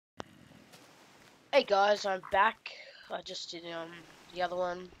Hey guys, I'm back. I just did the other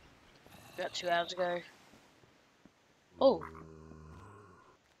one about 2 hours ago. Oh,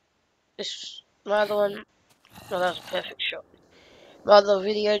 this my other one. No, that was a perfect shot. My other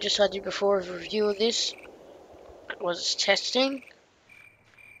video just I did before of a review of this was testing,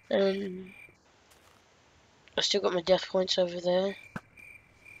 and I still got my death points over there,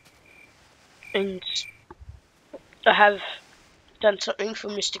 and I have done something for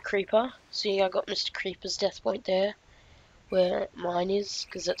Mr. Creeper. See, I got Mr. Creeper's death point there, where mine is,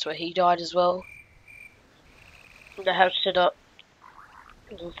 because that's where he died as well. And I have set up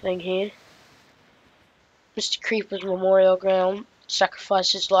a little thing here. Mr. Creeper's Memorial Ground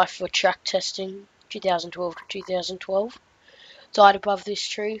sacrificed his life for track testing, 2012 to 2012. Died above this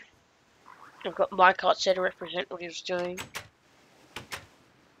tree. I've got minecarts there to represent what he was doing.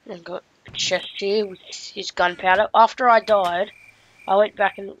 I've got a chest here with his gunpowder. After I died, I went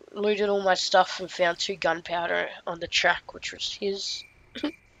back and looted all my stuff and found 2 gunpowder on the track, which was his.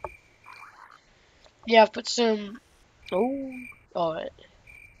 Yeah, I've put some. Oh, alright.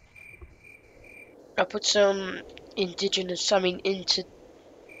 I put some interdiction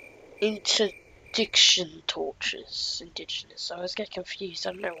torches. Indigenous. I always get confused.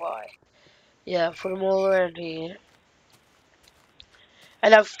 I don't know why. Yeah, I put them all around here.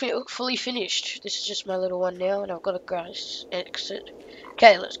 And I've fully finished. This is just my little one now, and I've got a grass exit.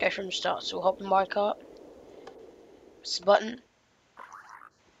 Okay, let's go from the start. So we'll hop in my cart. Press the button.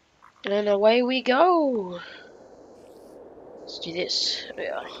 And away we go. Let's do this.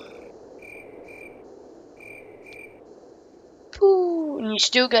 Yeah. Pooh, and you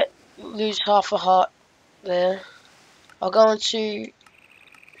still lose half a heart there. I'll go into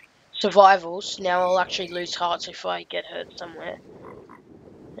survivals. Now I'll actually lose hearts if I get hurt somewhere.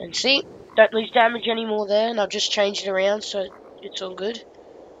 And see, don't lose damage anymore there. And I've just changed it around so it's all good.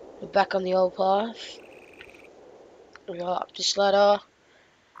 We're back on the old path. We go up this ladder.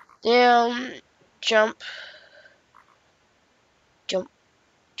 Down. Jump. Jump.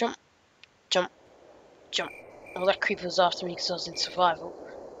 Jump. Jump. Jump. Oh, that creeper was after me because I was in survival.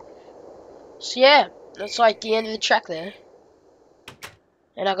 So yeah, that's like the end of the track there.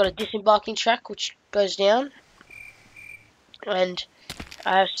 And I got a disembarking track which goes down. And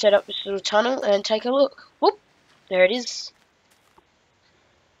I have set up this little tunnel and take a look. Whoop! There it is.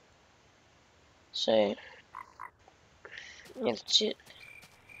 So, yeah, that's it.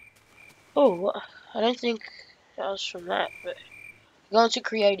 Oh, I don't think that was from that, but go into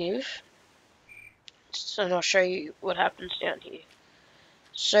creative. And I'll show you what happens down here.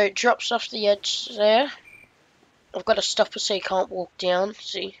 So it drops off the edge there. I've got a stopper so you can't walk down.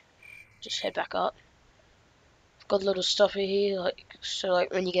 See, just head back up. I've got a little stopper here, like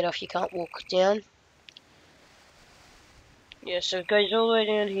when you get off, you can't walk down. Yeah, so it goes all the way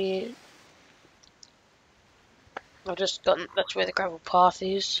down here. I've just gotten. That's where the gravel path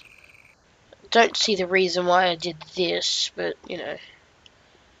is. Don't see the reason why I did this, but you know.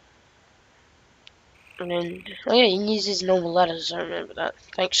 And then, oh yeah, you can use these normal ladders. I remember that.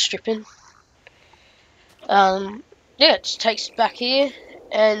 Thanks, stripping. Yeah, it just takes it back here,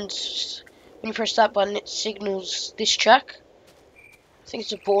 and when you press that button, it signals this track. I think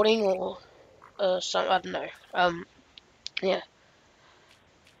it's a boarding or something. I don't know. Yeah.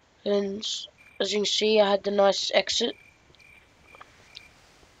 And as you can see, I had the nice exit.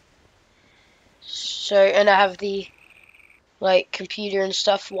 So, and I have the computer and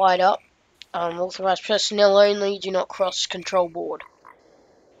stuff wired up. Authorized personnel only. Do not cross control board.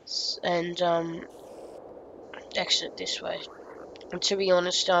 And exit this way. And to be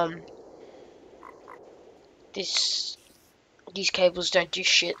honest, these cables don't do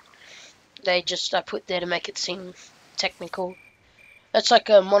shit. They just I put there to make it seem technical. That's like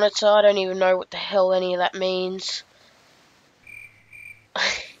a monitor. I don't even know what the hell any of that means.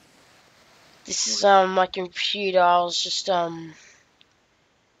 This is my computer. I was just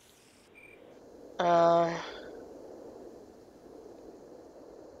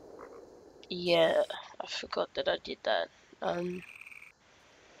yeah, I forgot that I did that.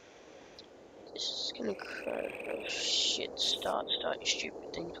 This is gonna crash. Oh, shit, start, you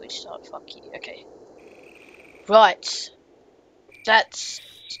stupid thing, please start, fuck you. Okay. Right. That's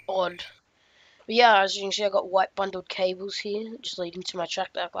odd. But yeah, as you can see, I got white bundled cables here, just leading to my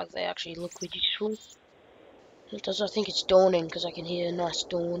track that look like they actually look really useful. It does, I think it's dawning, because I can hear a nice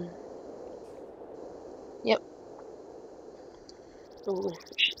dawn. Yep. Ooh,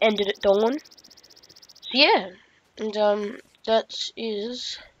 ended at dawn. So yeah, and that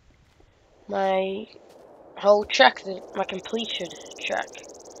is my whole track, my completed track.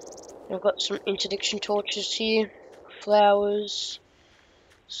 I've got some interdiction torches here, flowers,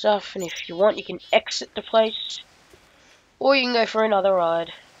 stuff, and if you want you can exit the place, or you can go for another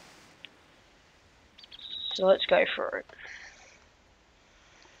ride. So let's go for it.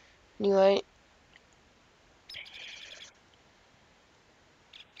 Anyway,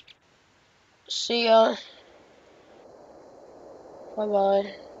 see ya. Bye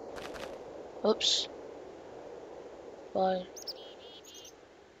bye. Oops. Bye.